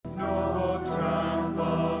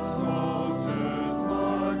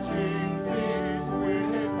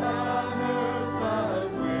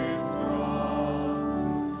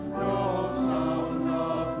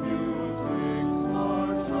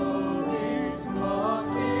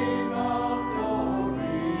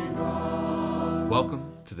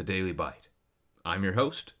Welcome to the Daily Bite. I'm your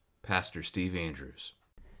host, Pastor Steve Andrews.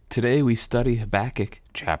 Today we study Habakkuk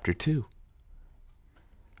chapter 2.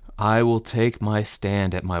 I will take my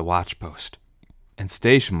stand at my watchpost, and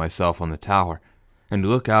station myself on the tower, and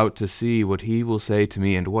look out to see what he will say to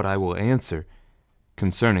me and what I will answer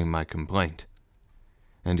concerning my complaint.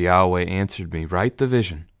 And Yahweh answered me, Write the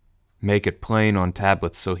vision, make it plain on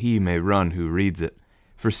tablets, so he may run who reads it.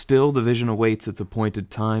 For still the vision awaits its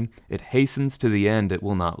appointed time. It hastens to the end, it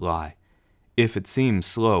will not lie. If it seems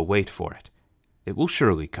slow, wait for it. It will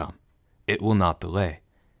surely come. It will not delay.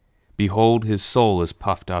 Behold, his soul is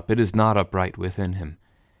puffed up. It is not upright within him.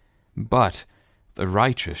 But the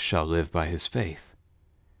righteous shall live by his faith.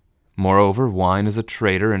 Moreover, wine is a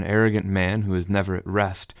traitor, an arrogant man who is never at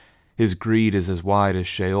rest. His greed is as wide as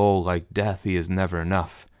Sheol, like death he is never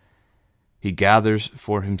enough. He gathers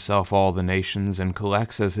for himself all the nations, and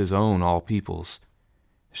collects as his own all peoples.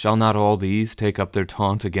 Shall not all these take up their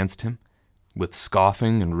taunt against him, with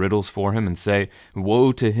scoffing and riddles for him, and say,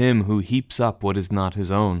 Woe to him who heaps up what is not his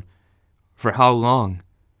own! For how long?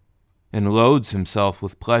 And loads himself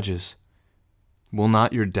with pledges. Will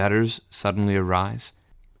not your debtors suddenly arise,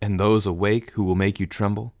 and those awake who will make you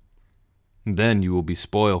tremble? Then you will be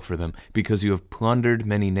spoil for them, because you have plundered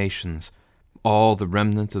many nations. All the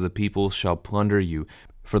remnant of the people shall plunder you,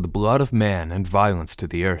 for the blood of man and violence to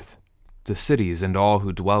the earth, to cities and all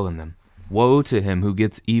who dwell in them. Woe to him who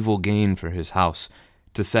gets evil gain for his house,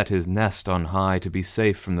 to set his nest on high, to be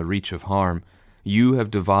safe from the reach of harm. You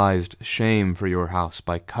have devised shame for your house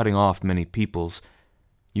by cutting off many peoples.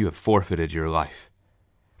 You have forfeited your life.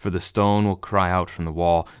 For the stone will cry out from the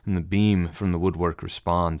wall, and the beam from the woodwork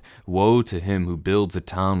respond. Woe to him who builds a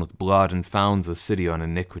town with blood and founds a city on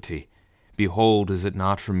iniquity. Behold, is it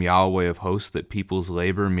not from Yahweh of hosts that peoples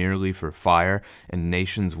labor merely for fire, and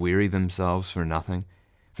nations weary themselves for nothing?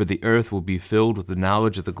 For the earth will be filled with the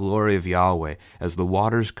knowledge of the glory of Yahweh, as the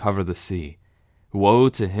waters cover the sea. Woe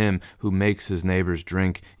to him who makes his neighbors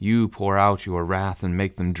drink. You pour out your wrath and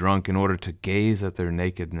make them drunk in order to gaze at their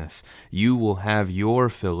nakedness. You will have your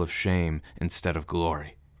fill of shame instead of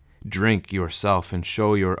glory. Drink yourself and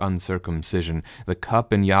show your uncircumcision. The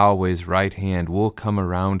cup in Yahweh's right hand will come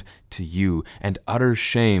around to you, and utter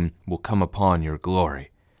shame will come upon your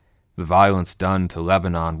glory. The violence done to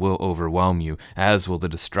Lebanon will overwhelm you, as will the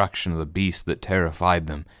destruction of the beast that terrified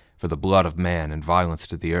them, for the blood of man and violence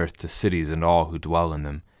to the earth, to cities and all who dwell in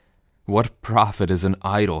them. What profit is an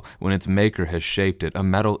idol when its maker has shaped it, a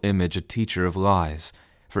metal image, a teacher of lies?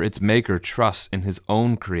 For its maker trusts in his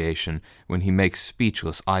own creation when he makes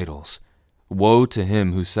speechless idols. Woe to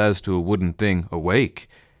him who says to a wooden thing, Awake,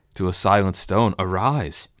 to a silent stone,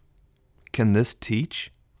 Arise. Can this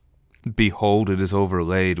teach? Behold, it is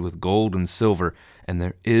overlaid with gold and silver, and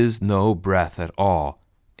there is no breath at all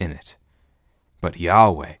in it. But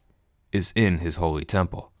Yahweh is in his holy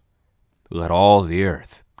temple. Let all the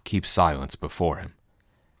earth keep silence before him.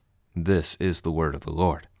 This is the word of the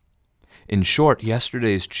Lord. In short,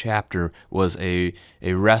 yesterday's chapter was a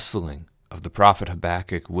wrestling of the prophet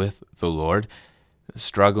Habakkuk with the Lord,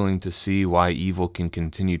 struggling to see why evil can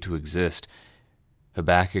continue to exist.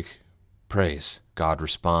 Habakkuk prays. God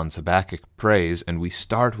responds. Habakkuk prays, and we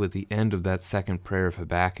start with the end of that second prayer of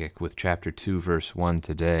Habakkuk with chapter 2, verse 1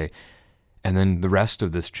 today. And then the rest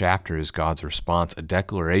of this chapter is God's response, a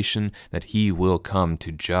declaration that he will come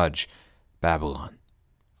to judge Babylon.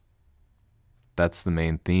 That's the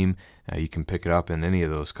main theme. You can pick it up in any of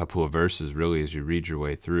those couple of verses, really, as you read your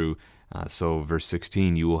way through. So verse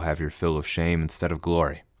 16, you will have your fill of shame instead of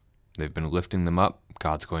glory. They've been lifting them up.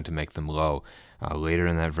 God's going to make them low. Later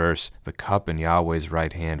in that verse, the cup in Yahweh's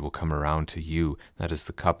right hand will come around to you. That is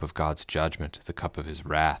the cup of God's judgment, the cup of his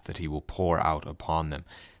wrath that he will pour out upon them.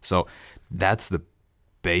 So that's the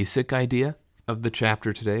basic idea of the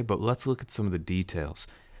chapter today, but let's look at some of the details.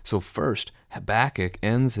 So first, Habakkuk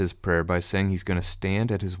ends his prayer by saying he's going to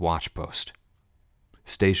stand at his watchpost,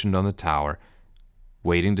 stationed on the tower,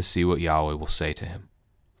 waiting to see what Yahweh will say to him.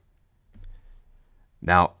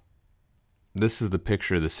 Now, this is the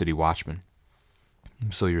picture of the city watchman.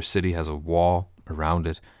 So your city has a wall around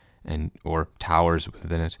it, or towers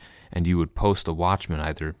within it, and you would post a watchman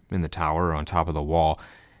either in the tower or on top of the wall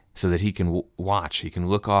so that he can watch, he can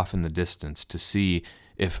look off in the distance to see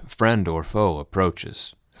if friend or foe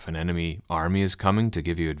approaches. If an enemy army is coming, to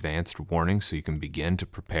give you advanced warning so you can begin to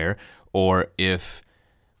prepare, or if,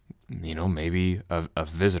 maybe a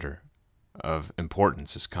visitor of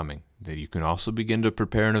importance is coming, that you can also begin to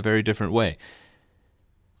prepare in a very different way.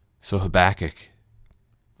 So Habakkuk,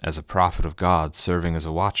 as a prophet of God, serving as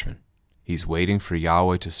a watchman, he's waiting for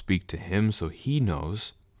Yahweh to speak to him so he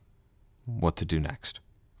knows what to do next.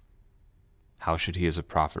 How should he as a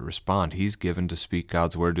prophet respond? He's given to speak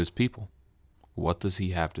God's word to his people. What does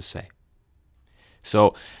he have to say?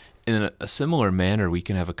 So, in a similar manner, we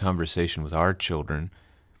can have a conversation with our children.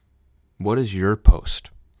 What is your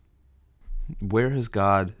post? Where has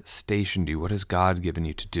God stationed you? What has God given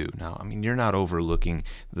you to do? Now, I mean, you're not overlooking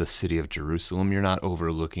the city of Jerusalem. You're not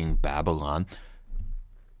overlooking Babylon.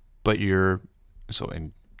 But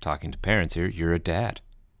in talking to parents here, you're a dad.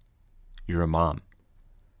 You're a mom.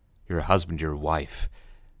 You're a husband. You're a wife.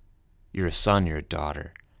 You're a son. You're a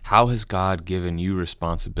daughter. How has God given you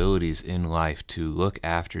responsibilities in life to look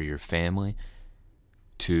after your family,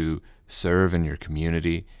 to serve in your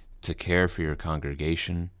community, to care for your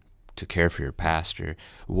congregation, to care for your pastor?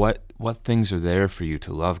 What things are there for you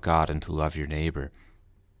to love God and to love your neighbor?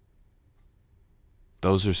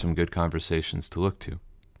 Those are some good conversations to look to.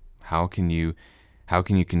 How can you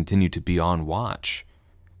continue to be on watch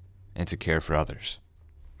and to care for others?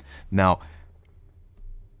 Now,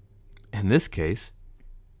 in this case,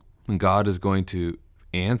 God is going to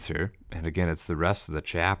answer, and again, it's the rest of the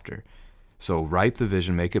chapter. So write the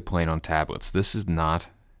vision, make it plain on tablets. This is not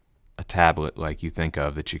a tablet like you think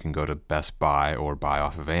of that you can go to Best Buy or buy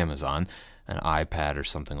off of Amazon, an iPad or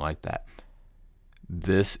something like that.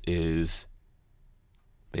 This is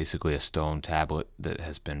basically a stone tablet that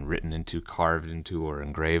has been written into, carved into, or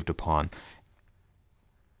engraved upon.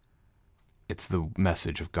 It's the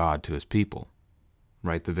message of God to his people.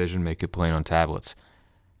 Write the vision, make it plain on tablets.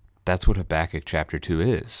 That's what Habakkuk chapter 2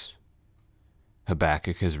 is.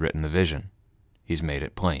 Habakkuk has written the vision. He's made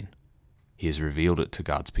it plain. He has revealed it to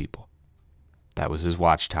God's people. That was his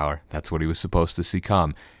watchtower. That's what he was supposed to see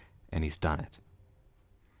come, and he's done it.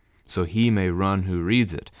 So he may run who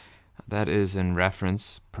reads it. That is in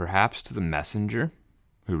reference perhaps to the messenger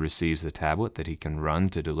who receives the tablet, that he can run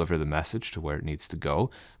to deliver the message to where it needs to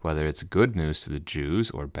go, whether it's good news to the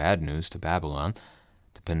Jews or bad news to Babylon,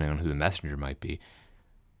 depending on who the messenger might be.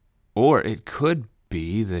 Or it could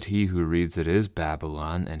be that he who reads it is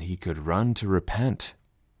Babylon, and he could run to repent.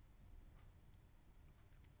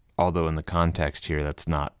 Although in the context here, that's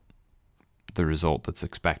not the result that's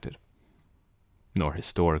expected, nor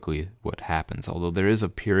historically what happens. Although there is a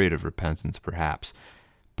period of repentance perhaps,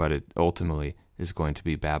 but it ultimately is going to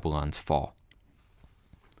be Babylon's fall.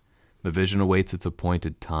 The vision awaits its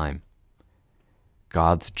appointed time.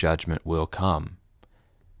 God's judgment will come,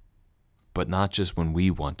 but not just when we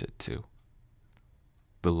want it to.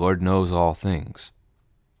 The Lord knows all things.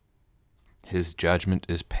 His judgment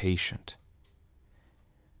is patient.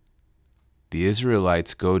 The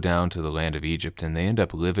Israelites go down to the land of Egypt, and they end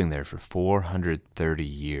up living there for 430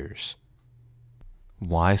 years.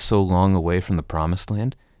 Why so long away from the promised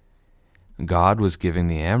land? God was giving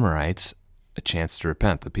the Amorites a chance to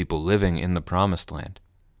repent, the people living in the promised land.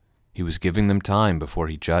 He was giving them time before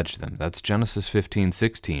he judged them. That's Genesis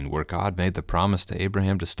 15:16, where God made the promise to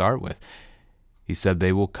Abraham to start with. He said,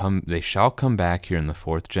 they shall come back here in the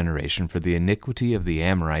 4th generation, for the iniquity of the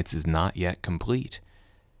Amorites is not yet complete.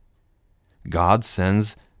 God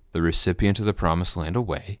sends the recipient of the promised land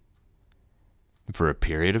away for a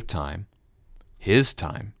period of time, his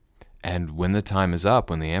time, and when the time is up,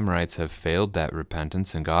 when the Amorites have failed that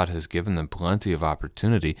repentance and God has given them plenty of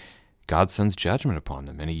opportunity, God sends judgment upon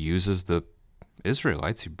them, and he uses the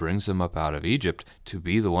Israelites, he brings them up out of Egypt to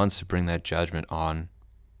be the ones to bring that judgment on,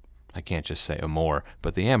 I can't just say Amor,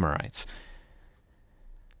 but the Amorites.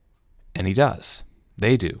 And he does.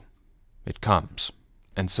 They do. It comes.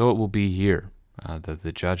 And so it will be here, that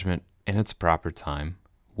the judgment in its proper time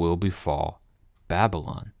will befall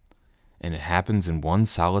Babylon. And it happens in one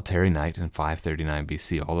solitary night in 539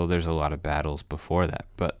 BC, although there's a lot of battles before that.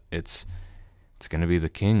 But it's going to be the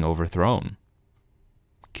king overthrown,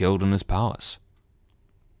 killed in his palace.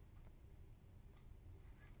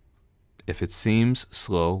 If it seems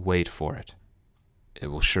slow, wait for it. It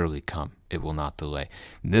will surely come. It will not delay.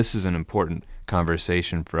 This is an important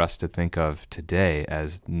conversation for us to think of today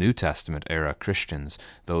as New Testament era Christians,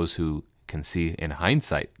 those who can see in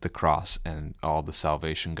hindsight the cross and all the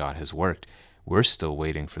salvation God has worked. We're still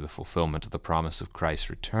waiting for the fulfillment of the promise of Christ's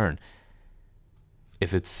return.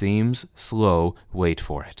 If it seems slow, wait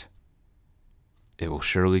for it. It will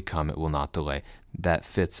surely come. It will not delay. That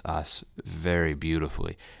fits us very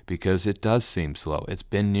beautifully because it does seem slow. It's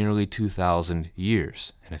been nearly 2,000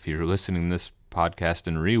 years. And if you're listening to this podcast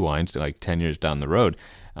and rewind to like 10 years down the road,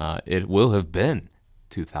 it will have been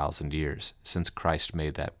 2,000 years since Christ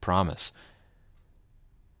made that promise.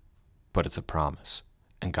 But it's a promise,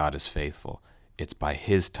 and God is faithful. It's by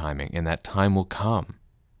his timing, and that time will come.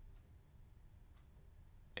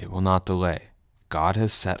 It will not delay. God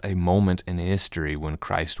has set a moment in history when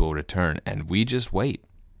Christ will return, and we just wait.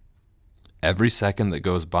 Every second that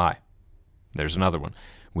goes by, there's another one.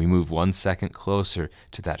 We move 1 second closer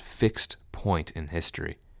to that fixed point in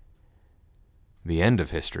history. The end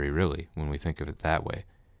of history, really, when we think of it that way.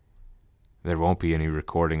 There won't be any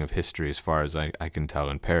recording of history as far as I can tell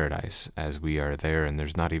in paradise, as we are there, and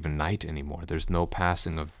there's not even night anymore. There's no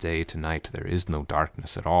passing of day to night. There is no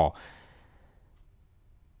darkness at all.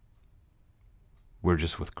 We're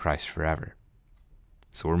just with Christ forever.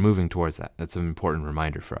 So we're moving towards that. That's an important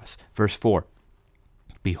reminder for us. Verse 4,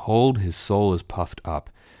 behold, his soul is puffed up.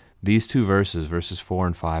 These two verses, verses 4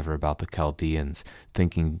 and 5, are about the Chaldeans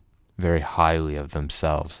thinking very highly of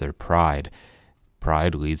themselves, their pride.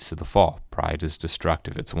 Pride leads to the fall. Pride is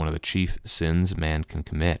destructive. It's one of the chief sins man can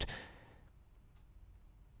commit.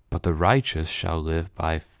 But the righteous shall live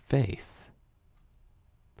by faith.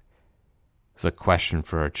 It's a question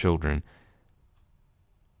for our children.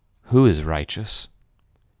 Who is righteous?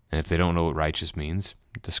 And if they don't know what righteous means,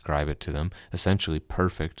 describe it to them. Essentially,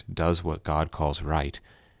 perfect, does what God calls right,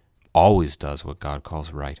 always does what God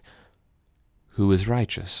calls right. Who is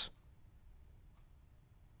righteous?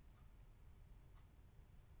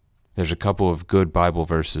 There's a couple of good Bible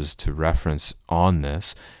verses to reference on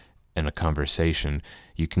this in a conversation.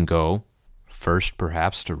 You can go first,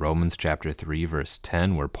 perhaps, to Romans chapter 3, verse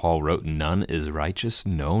 10, where Paul wrote, none is righteous,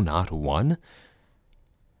 no, not one.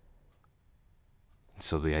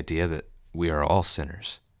 So the idea that we are all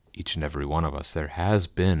sinners, each and every one of us. There has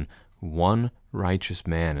been one righteous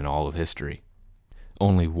man in all of history.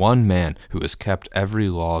 Only one man who has kept every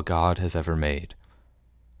law God has ever made.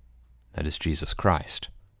 That is Jesus Christ.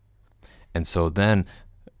 And so then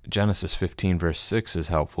Genesis 15 verse 6 is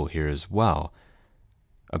helpful here as well.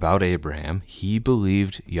 About Abraham, he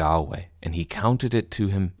believed Yahweh, and he counted it to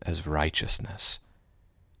him as righteousness.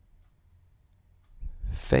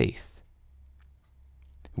 Faith.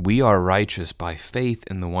 We are righteous by faith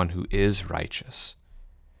in the one who is righteous.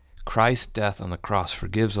 Christ's death on the cross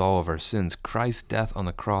forgives all of our sins. Christ's death on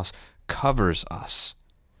the cross covers us.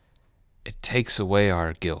 It takes away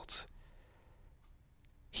our guilt.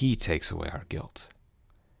 He takes away our guilt.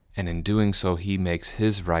 And in doing so, he makes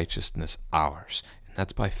his righteousness ours. And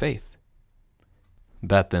that's by faith.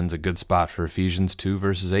 That then's a good spot for Ephesians 2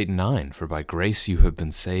 verses 8 and 9. For by grace you have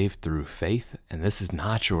been saved through faith, and this is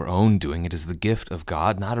not your own doing. It is the gift of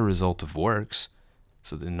God, not a result of works,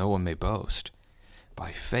 so that no one may boast.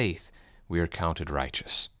 By faith we are counted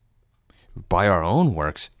righteous. By our own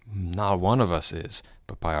works, not one of us is,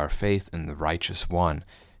 but by our faith in the righteous one,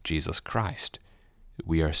 Jesus Christ,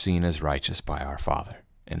 we are seen as righteous by our Father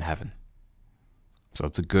in heaven. So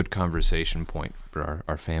it's a good conversation point for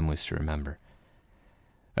our families to remember.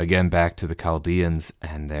 Again, back to the Chaldeans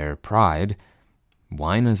and their pride.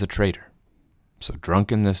 Wine is a traitor. So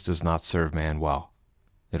drunkenness does not serve man well.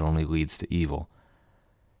 It only leads to evil.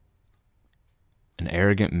 An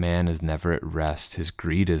arrogant man is never at rest. His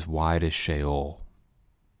greed is wide as Sheol.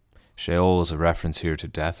 Sheol is a reference here to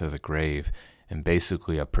death or the grave, and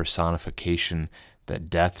basically a personification that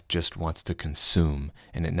death just wants to consume,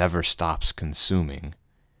 and it never stops consuming.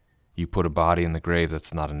 You put a body in the grave,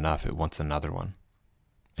 that's not enough. It wants another one.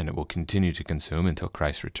 And it will continue to consume until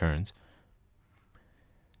Christ returns.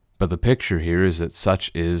 But the picture here is that such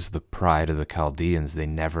is the pride of the Chaldeans. They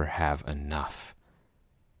never have enough.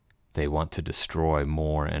 They want to destroy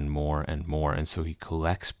more and more and more, and so he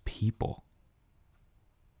collects people.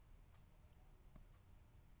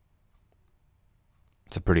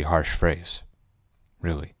 It's a pretty harsh phrase,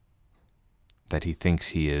 really, that he thinks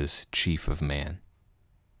he is chief of man.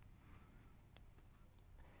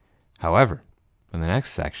 However, in the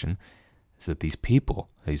next section is that these people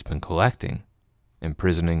that he's been collecting,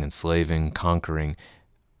 imprisoning, enslaving, conquering,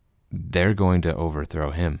 they're going to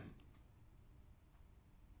overthrow him.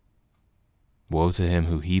 Woe to him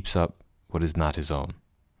who heaps up what is not his own.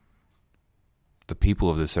 The people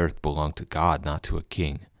of this earth belong to God, not to a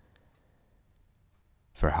king.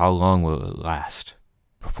 For how long will it last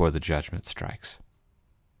before the judgment strikes?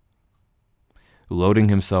 Loading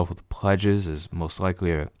himself with pledges is most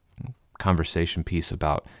likely a conversation piece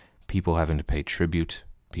about people having to pay tribute,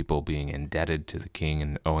 people being indebted to the king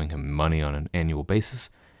and owing him money on an annual basis.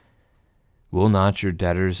 Will not your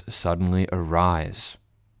debtors suddenly arise?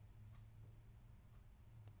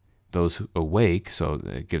 Those who awake, so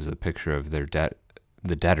it gives a picture of their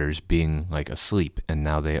the debtors being like asleep, and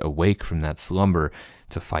now they awake from that slumber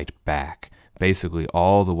to fight back. Basically,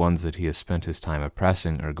 all the ones that he has spent his time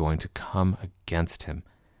oppressing are going to come against him.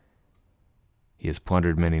 He has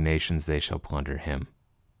plundered many nations, they shall plunder him.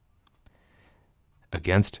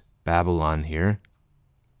 Against Babylon here,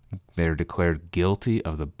 they are declared guilty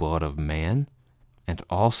of the blood of man and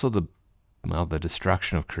also the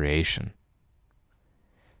destruction of creation.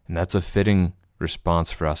 And that's a fitting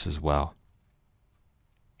response for us as well.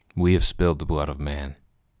 We have spilled the blood of man.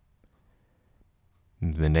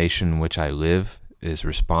 The nation in which I live is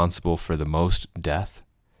responsible for the most death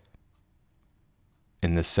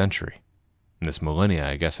in this century, in this millennia,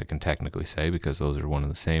 I guess I can technically say, because those are one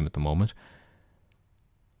and the same at the moment.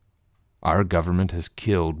 Our government has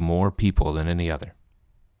killed more people than any other.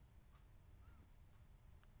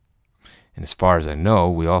 And as far as I know,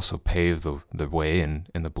 we also pave the way in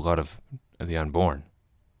the blood of the unborn,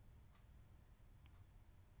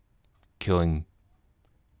 killing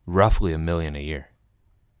roughly 1 million a year.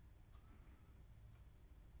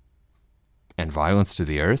 And violence to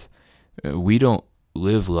the earth, we don't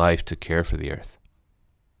live life to care for the earth,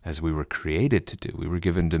 as we were created to do. We were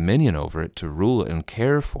given dominion over it, to rule it and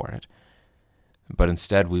care for it. But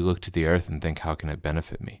instead, we look to the earth and think, how can it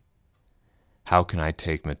benefit me? How can I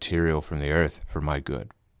take material from the earth for my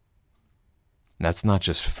good? And that's not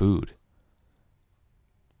just food.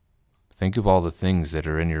 Think of all the things that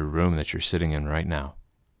are in your room that you're sitting in right now.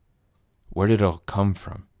 Where did it all come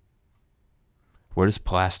from? Where does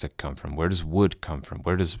plastic come from? Where does wood come from?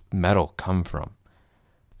 Where does metal come from?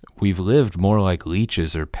 We've lived more like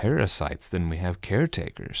leeches or parasites than we have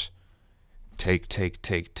caretakers. Take,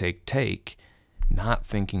 not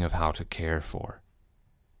thinking of how to care for,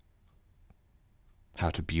 how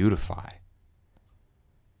to beautify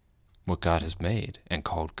what God has made and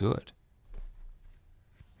called good.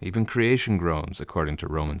 Even creation groans, according to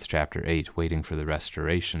Romans chapter 8, waiting for the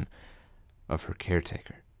restoration of her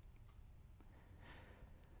caretaker.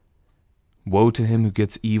 Woe to him who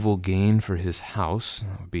gets evil gain for his house,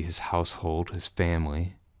 that would be his household, his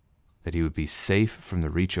family, that he would be safe from the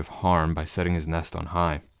reach of harm by setting his nest on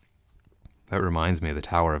high. That reminds me of the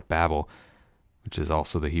Tower of Babel, which is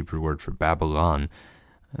also the Hebrew word for Babylon.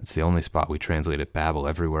 It's the only spot we translate it Babel.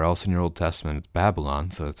 Everywhere else in your Old Testament, it's Babylon,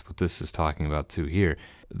 so that's what this is talking about too here.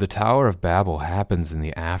 The Tower of Babel happens in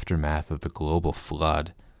the aftermath of the global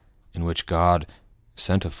flood, in which God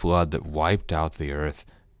sent a flood that wiped out the earth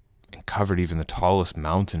and covered even the tallest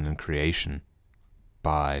mountain in creation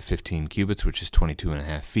by 15 cubits, which is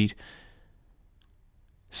 22.5 feet.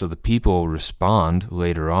 So the people respond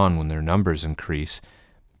later on when their numbers increase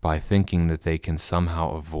by thinking that they can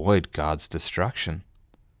somehow avoid God's destruction,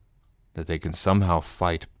 that they can somehow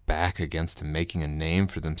fight back against him, making a name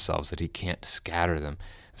for themselves, that he can't scatter them.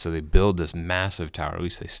 So they build this massive tower, at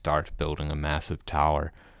least they start building a massive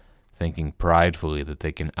tower, thinking pridefully that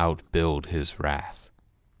they can outbuild his wrath.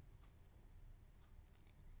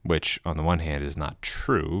 Which, on the one hand, is not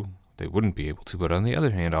true. They wouldn't be able to, but on the other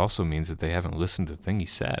hand also means that they haven't listened to the thing he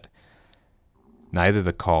said. Neither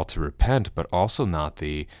the call to repent, but also not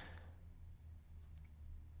the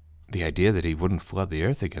idea that he wouldn't flood the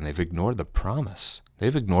earth again. They've ignored the promise.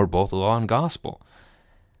 They've ignored both the law and gospel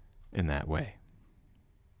in that way.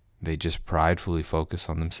 They just pridefully focus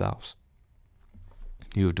on themselves.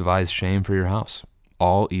 You have devised shame for your house.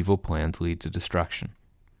 All evil plans lead to destruction.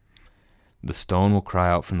 The stone will cry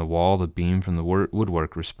out from the wall, the beam from the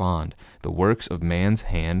woodwork respond. The works of man's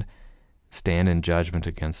hand stand in judgment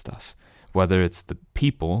against us. Whether it's the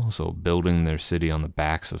people, so building their city on the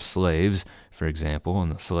backs of slaves, for example,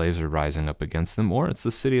 and the slaves are rising up against them, or it's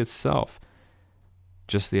the city itself.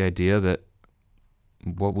 Just the idea that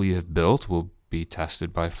what we have built will be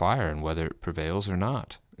tested by fire, and whether it prevails or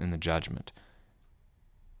not in the judgment.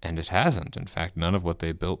 And it hasn't. In fact, none of what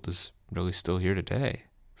they built is really still here today,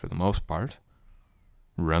 for the most part.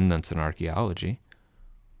 Remnants in archaeology.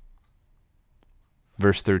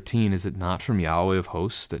 Verse 13, is it not from Yahweh of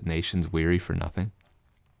hosts that nations weary for nothing?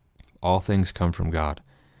 All things come from God,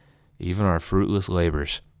 even our fruitless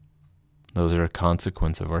labors. Those are a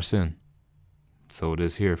consequence of our sin. So it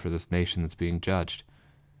is here for this nation that's being judged.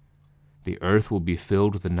 The earth will be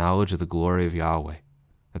filled with the knowledge of the glory of Yahweh.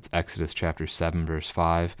 That's Exodus chapter 7, verse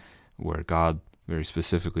 5, where God very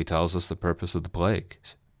specifically tells us the purpose of the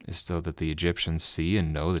plagues is so that the Egyptians see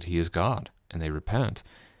and know that he is God, and they repent.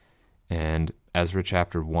 And Ezra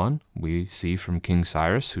chapter 1, we see from King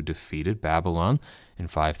Cyrus, who defeated Babylon in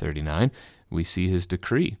 539, we see his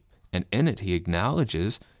decree. And in it he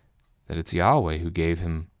acknowledges that it's Yahweh who gave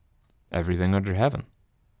him everything under heaven.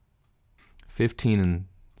 15 and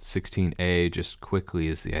 16a, just quickly,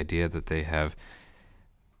 is the idea that they have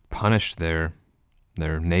punished their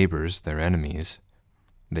neighbors, their enemies.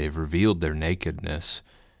 They've revealed their nakedness.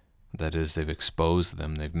 That is, they've exposed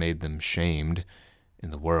them. They've made them shamed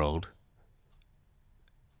in the world.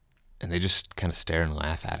 And they just kind of stare and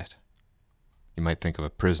laugh at it. You might think of a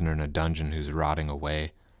prisoner in a dungeon who's rotting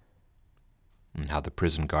away, and how the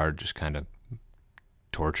prison guard just kind of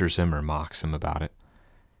tortures him or mocks him about it.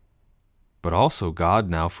 But also God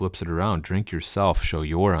now flips it around. Drink yourself, show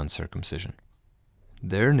your uncircumcision.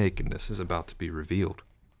 Their nakedness is about to be revealed.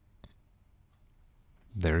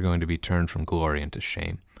 They're going to be turned from glory into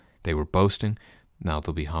shame. They were boasting, now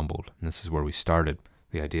they'll be humbled. And this is where we started,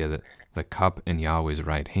 the idea that the cup in Yahweh's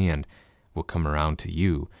right hand will come around to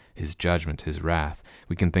you, his judgment, his wrath.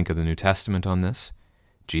 We can think of the New Testament on this.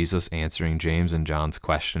 Jesus answering James and John's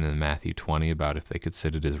question in Matthew 20 about if they could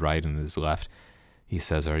sit at his right and at his left. He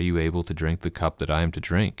says, are you able to drink the cup that I am to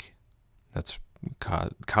drink? That's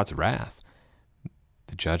God's wrath.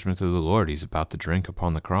 The judgment of the Lord he's about to drink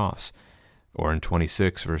upon the cross. Or in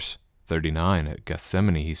 26 verse 39 at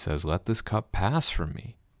Gethsemane, he says, let this cup pass from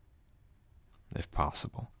me, if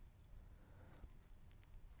possible.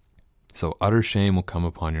 So utter shame will come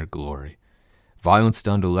upon your glory. Violence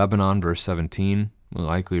done to Lebanon, verse 17,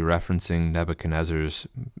 likely referencing Nebuchadnezzar's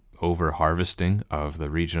over-harvesting of the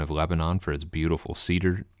region of Lebanon for its beautiful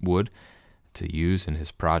cedar wood to use in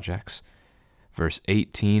his projects. Verse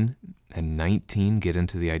 18 and 19 get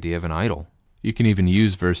into the idea of an idol. You can even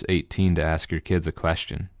use verse 18 to ask your kids a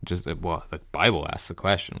question. The Bible asks the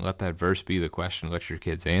question. Let that verse be the question. Let your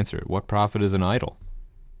kids answer it. What profit is an idol?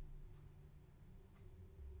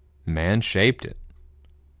 Man shaped it.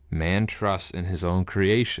 Man trusts in his own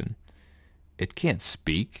creation. It can't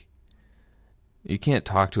speak. You can't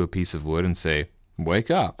talk to a piece of wood and say,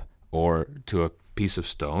 wake up, or to a piece of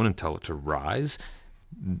stone and tell it to rise.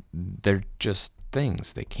 They're just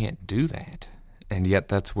things. They can't do that. And yet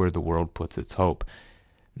that's where the world puts its hope.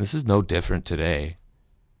 This is no different today.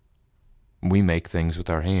 We make things with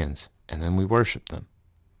our hands, and then we worship them.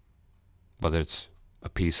 Whether it's a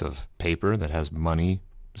piece of paper that has money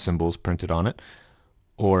symbols printed on it,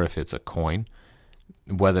 or if it's a coin,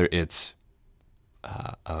 whether it's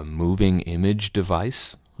a moving image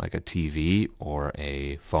device like a TV or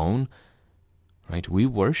a phone, right? We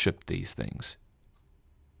worship these things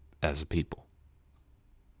as a people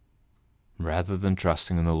rather than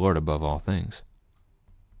trusting in the Lord above all things.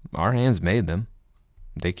 Our hands made them.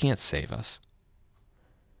 They can't save us.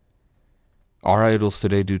 Our idols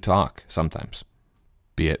today do talk sometimes,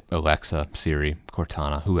 be it Alexa, Siri,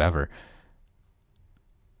 Cortana, whoever.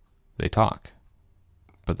 They talk,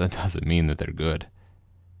 but that doesn't mean that they're good.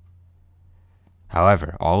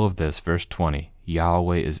 However, all of this, verse 20,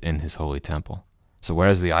 Yahweh is in his holy temple. So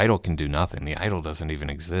whereas the idol can do nothing, the idol doesn't even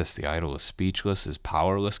exist. The idol is speechless, is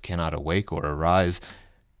powerless, cannot awake or arise.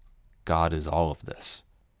 God is all of this.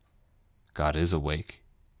 God is awake.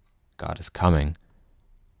 God is coming.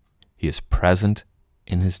 He is present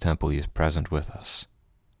in his temple. He is present with us.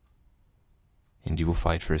 And he will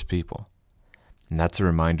fight for his people. And that's a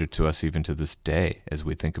reminder to us even to this day as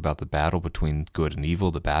we think about the battle between good and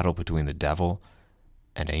evil, the battle between the devil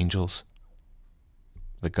and angels.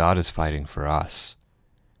 That God is fighting for us.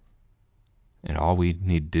 And all we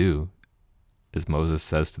need to do, as Moses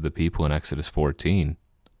says to the people in Exodus 14,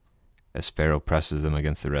 as Pharaoh presses them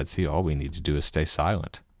against the Red Sea, all we need to do is stay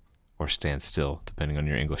silent or stand still, depending on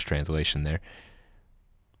your English translation there.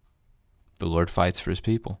 The Lord fights for his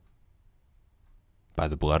people. By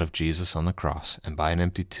the blood of Jesus on the cross and by an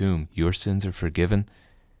empty tomb, your sins are forgiven.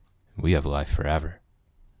 We have life forever.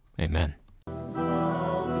 Amen.